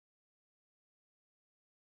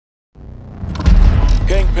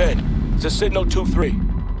Kingpin, it's a Sentinel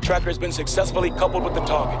 2-3. Tracker has been successfully coupled with the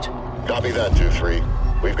target. Copy that,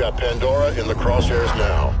 2-3. We've got Pandora in the crosshairs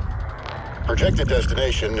now. Projected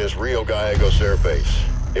destination is Rio Gallegos Air Base.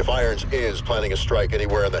 If Irons is planning a strike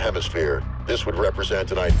anywhere in the hemisphere, this would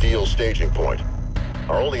represent an ideal staging point.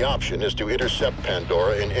 Our only option is to intercept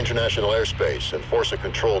Pandora in international airspace and force a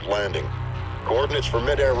controlled landing. Coordinates for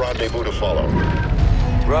mid-air rendezvous to follow.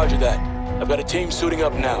 Roger that. I've got a team suiting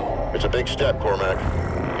up now. It's a big step, Cormac.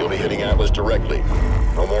 You'll be hitting Atlas directly.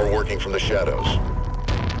 No more working from the shadows.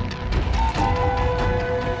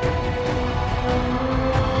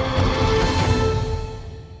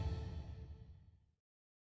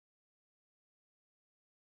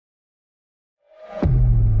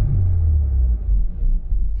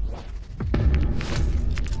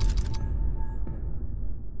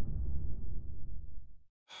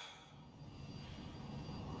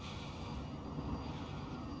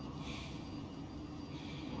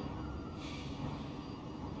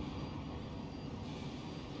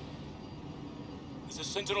 This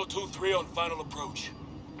is Sentinel 2-3 on final approach.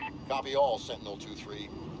 Copy all, Sentinel 2-3.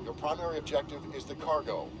 Your primary objective is the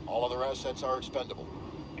cargo. All other assets are expendable.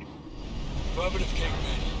 Affirmative,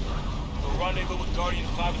 Kingpin. We'll rendezvous with Guardian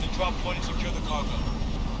 5 at the drop point and secure the cargo.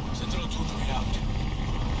 Sentinel 2-3 out.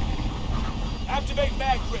 Activate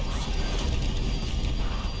mag grips.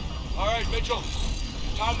 All right, Mitchell.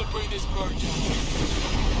 Time to bring this bird down.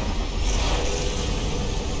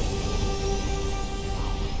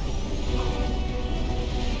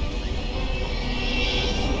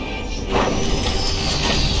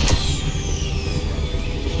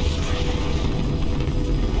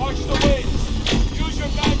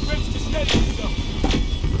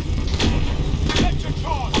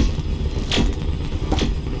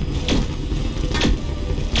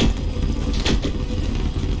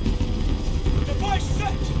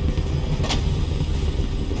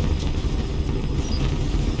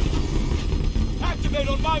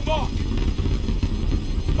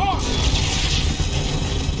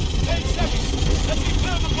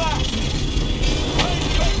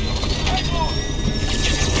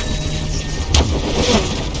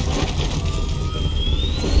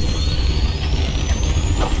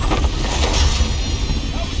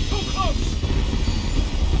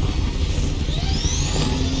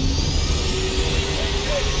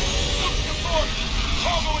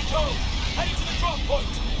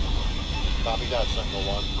 Copy that, Sentinel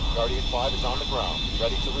 1. Guardian 5 is on the ground,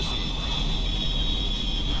 ready to receive.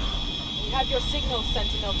 We have your signal,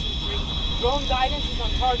 Sentinel 2-3. Drone guidance is on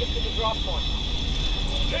target to the drop point.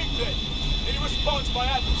 Kingpin! Any response by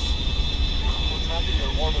Atlas? We're tracking their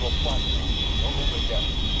orbital platform. No movement yet.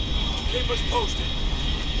 Keep us posted.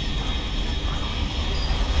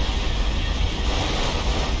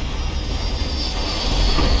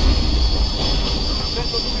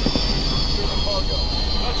 Sentinel 2, secure the cargo.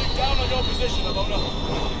 Touching down on your position, Alona.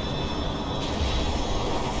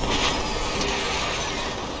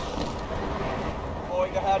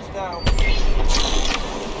 Blowing the hatch now.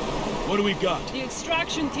 What do we got? The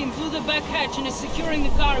extraction team blew the back hatch and is securing the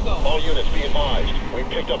cargo. All units be advised. We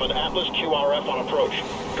picked up an Atlas QRF on approach.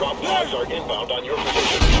 Drop pods are inbound on your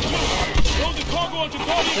position. Load the cargo onto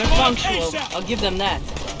Guardian. They're punctual. I'll give them that.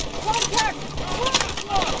 Contact!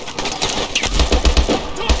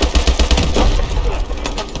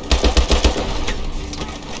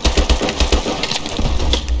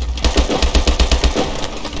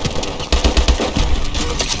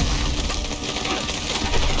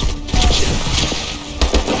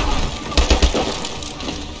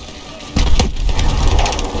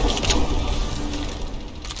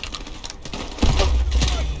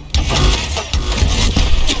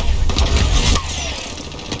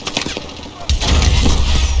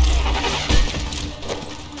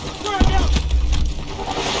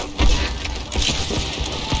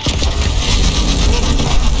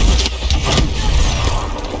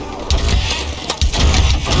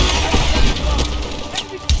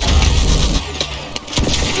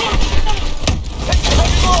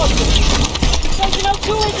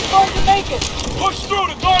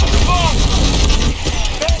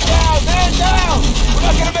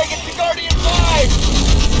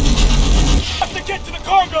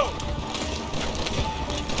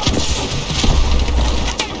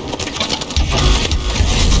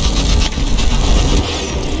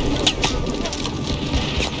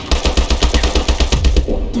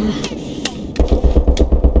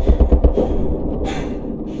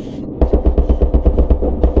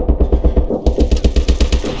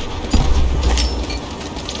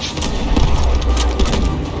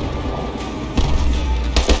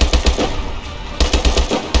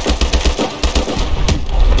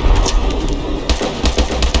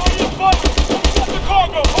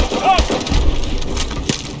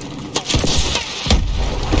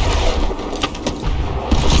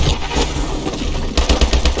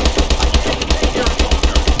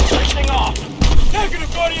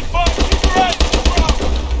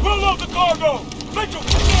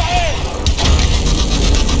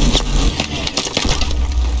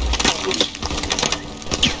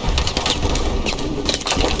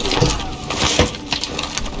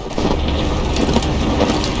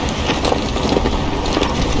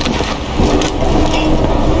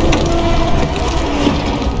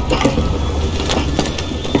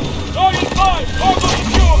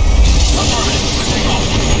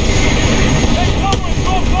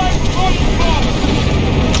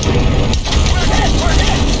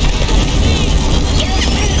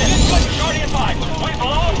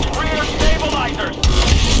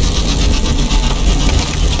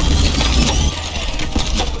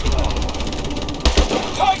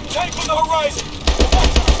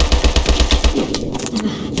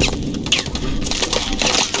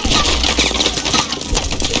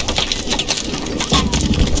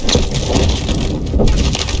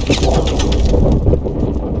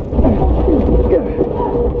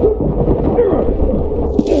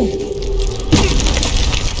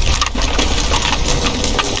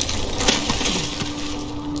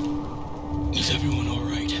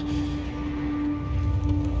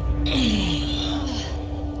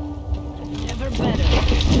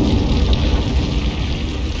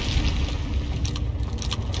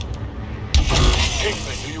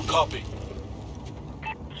 Copy.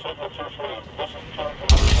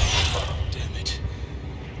 Damn it.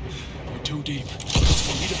 We're too deep.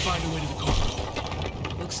 We need to find a way to the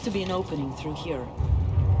cargo. Looks to be an opening through here.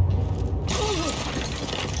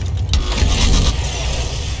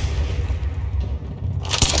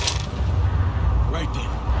 Right then.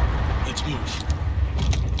 Let's move.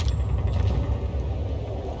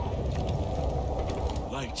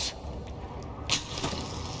 Lights.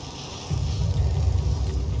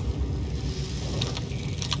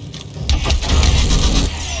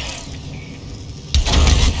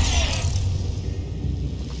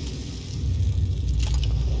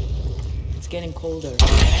 It's getting colder.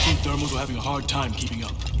 Some thermals are having a hard time keeping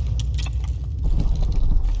up.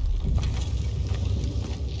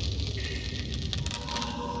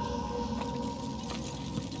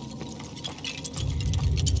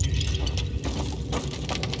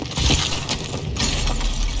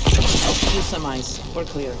 Use some ice. We're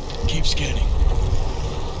clear. Keep scanning.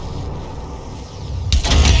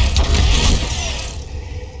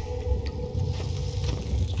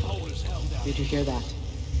 Hold us hell down. Did you hear that?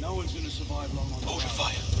 No one's gonna survive long on the Open ground.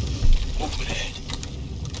 fire. Movement ahead.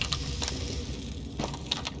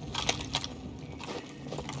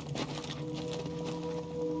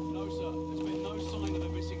 No, sir. There's been no sign of a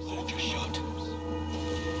missing Hold your Sentinel. shot.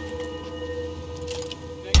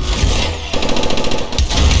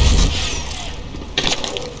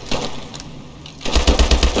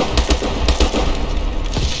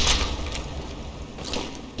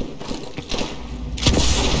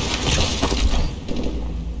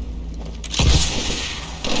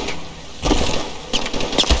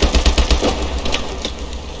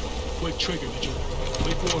 Quick trigger, Mitchell.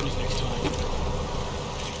 Wait for orders next time.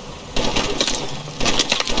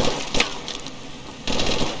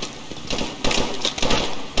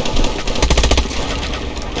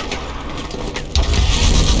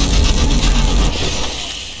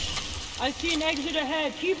 I see an exit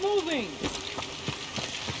ahead. Keep moving.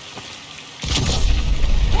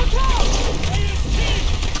 Watch out!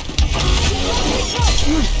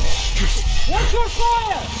 Watch your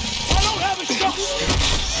fire! I don't have a shot!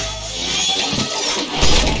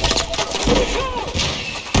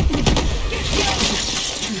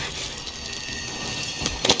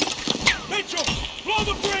 Mitchell! Blow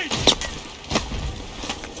the bridge!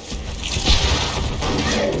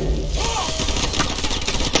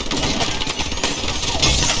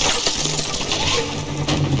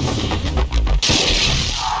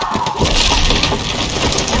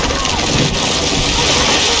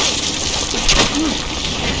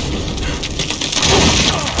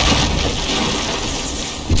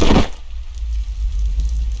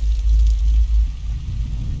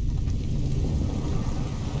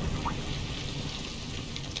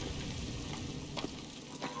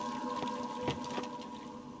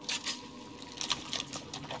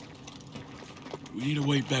 We need a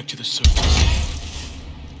way back to the surface.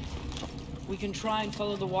 We can try and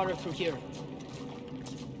follow the water through here.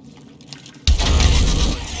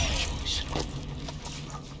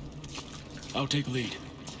 I'll take lead.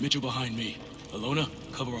 Mitchell behind me. Alona,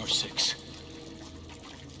 cover our 6.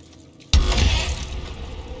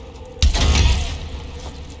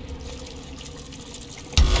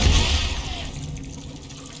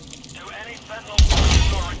 To any Sentinel forces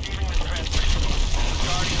who are receiving this transmission,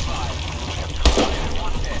 Guardian 5, we have 2 wounded and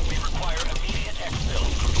 1 dead. We require immediate exfil.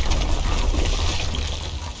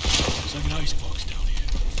 There's like an icebox down here.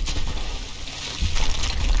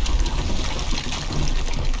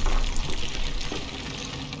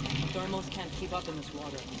 Thermals can't keep up in this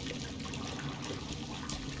water.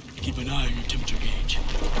 Keep an eye on your temperature gauge.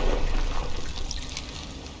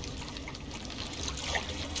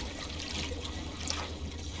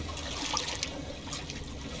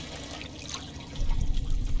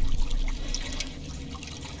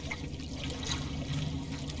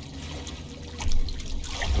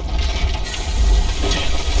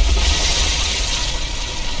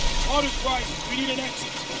 Water's rising. We need an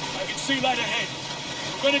exit. I can see light ahead.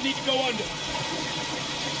 We're gonna need to go under.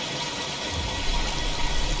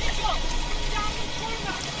 Down the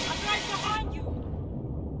corner! I'm right behind you!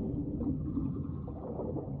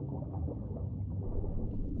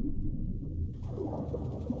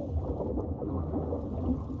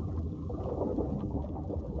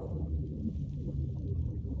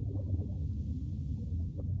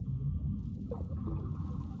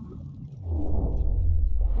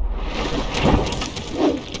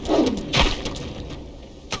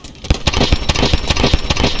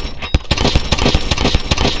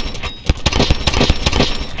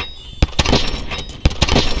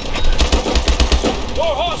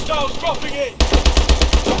 More hostiles dropping in!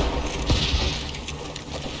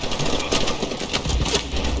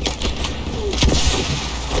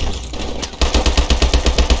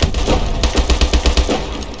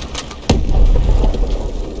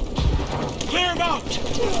 Clear him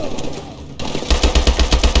out!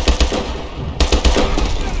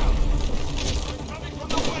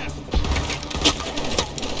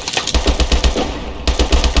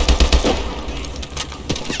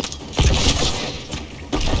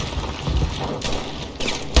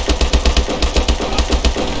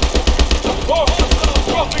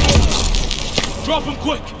 Drop him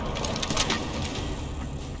quick!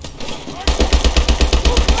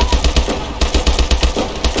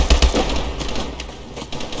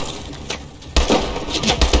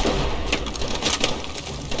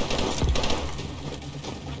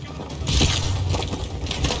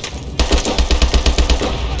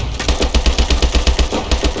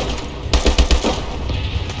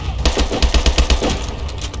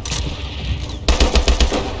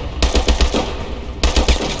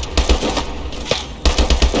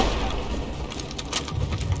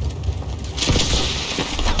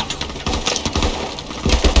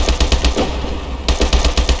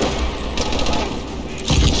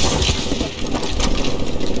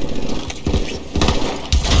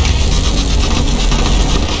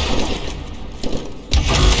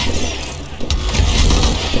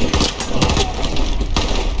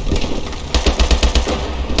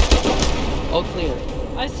 All clear.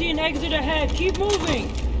 I see an exit ahead. Keep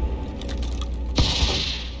moving.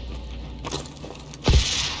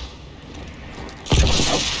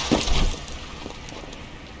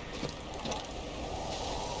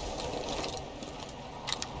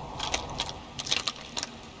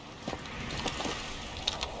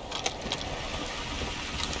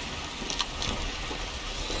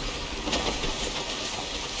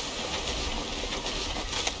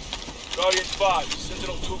 Guardian 5,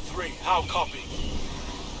 Sentinel 2-3, how copy?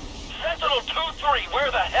 Sentinel 2-3,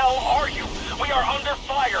 where the hell are you? We are under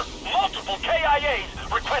fire. Multiple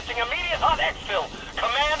KIAs requesting immediate hot exfil.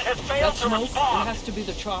 Command has failed That to smoke, it respond. has to be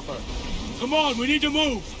the chopper. Come on, we need to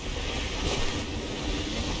move!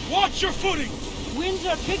 Watch your footing! Winds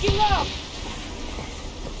are picking up!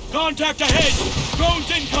 Contact ahead! Drones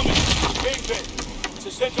incoming! Kingpin, this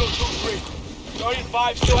is Sentinel 2-3. Guardian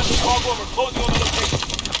 5 still has the cargo and we're closing on the location.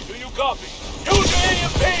 Do you copy? Use your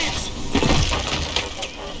AMPs!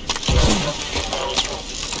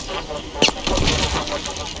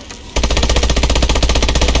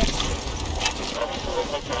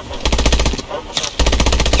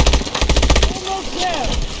 Almost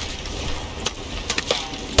there!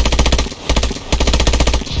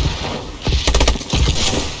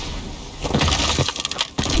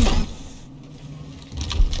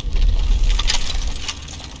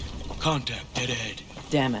 Contact, dead ahead.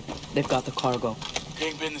 Damn it, they've got the cargo.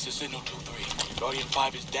 Kingpin, this is Sentinel 2-3. Guardian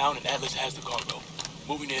 5 is down and Atlas has the cargo.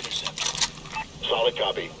 Moving to intercept. Solid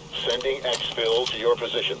copy. Sending exfil to your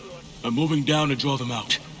position. I'm moving down to draw them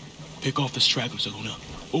out. Pick off the stragglers, Aluna.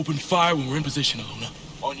 Open fire when we're in position, Aluna.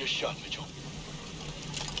 On your shot, Mitchell.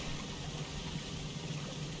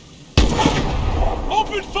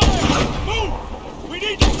 Open fire! Move! We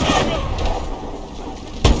need the cargo!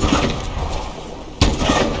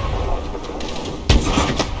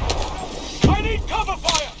 I need cover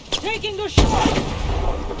fire! Taking the shot!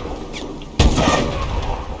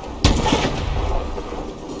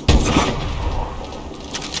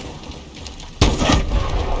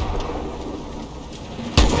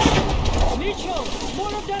 Mitchell,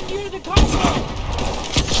 more of them near the cargo!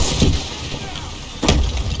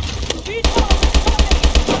 Vito,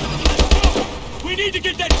 We need to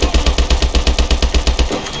get that cargo!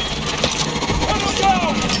 Run them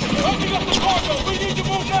down! They're opening up the cargo! We need to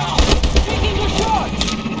move now! taking the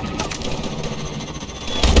shot!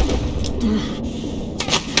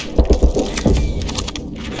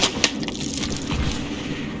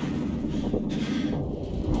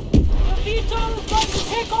 The VTOL is about to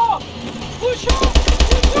take off! Push up!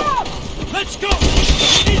 Push up! Let's go!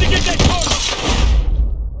 We need to get that cargo!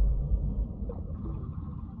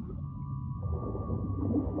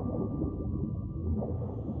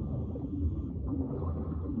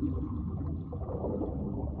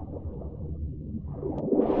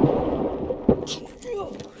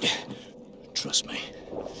 Trust me.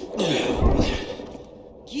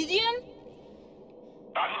 Gideon?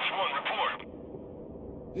 Atlas 1,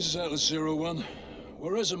 report. This is Atlas 01.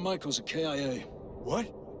 Juarez and Michael's a KIA. What?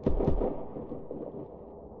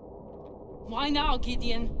 Why now,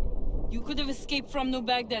 Gideon? You could have escaped from New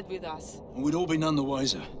Baghdad with us. And we'd all be none the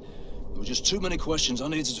wiser. There were just too many questions. I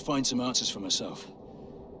needed to find some answers for myself.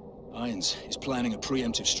 Irons is planning a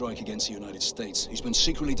preemptive strike against the United States. He's been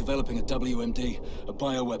secretly developing a WMD, a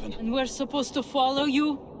bioweapon. And we're supposed to follow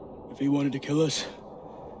you? If he wanted to kill us,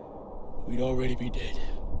 we'd already be dead.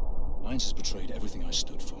 Irons has betrayed everything I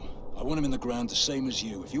stood for. I want him in the ground the same as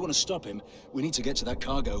you. If you want to stop him, we need to get to that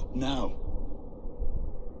cargo now.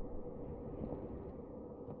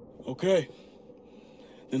 Okay.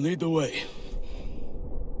 Then lead the way.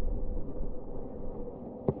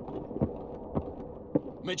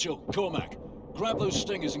 Mitchell, Cormac, grab those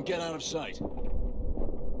stingers and get out of sight.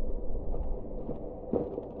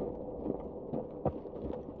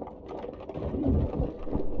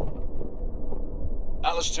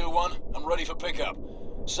 Alice 2-1, I'm ready for pickup.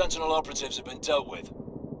 Sentinel operatives have been dealt with.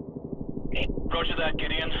 Roger that,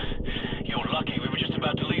 Gideon. You're lucky we were just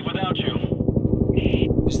about to leave without you.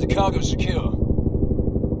 Is the cargo secure?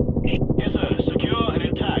 Yes, sir. Secure and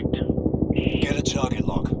intact. Get a target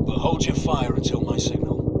lock, but hold your fire until my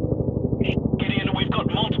signal. Gideon, we've got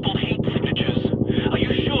multiple heat signatures. Are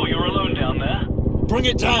you sure you're alone down there? Bring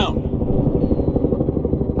it down!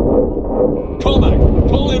 Cormac,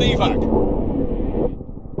 pull in evac!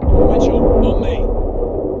 Mitchell, on me.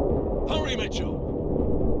 Hurry, Mitchell!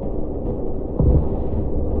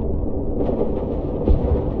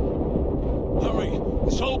 Hurry!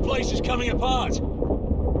 This whole place is coming apart!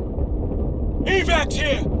 Evac's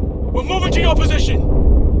here! We're moving to your position!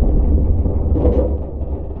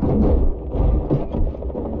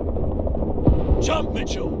 Jump,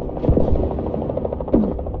 Mitchell!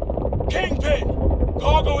 Kingpin!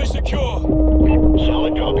 Cargo is secure!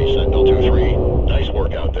 Solid copy, Sentinel 2-3. Nice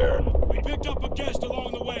work out there. We picked up a guest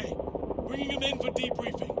along the way. Bringing him in for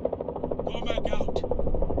debriefing.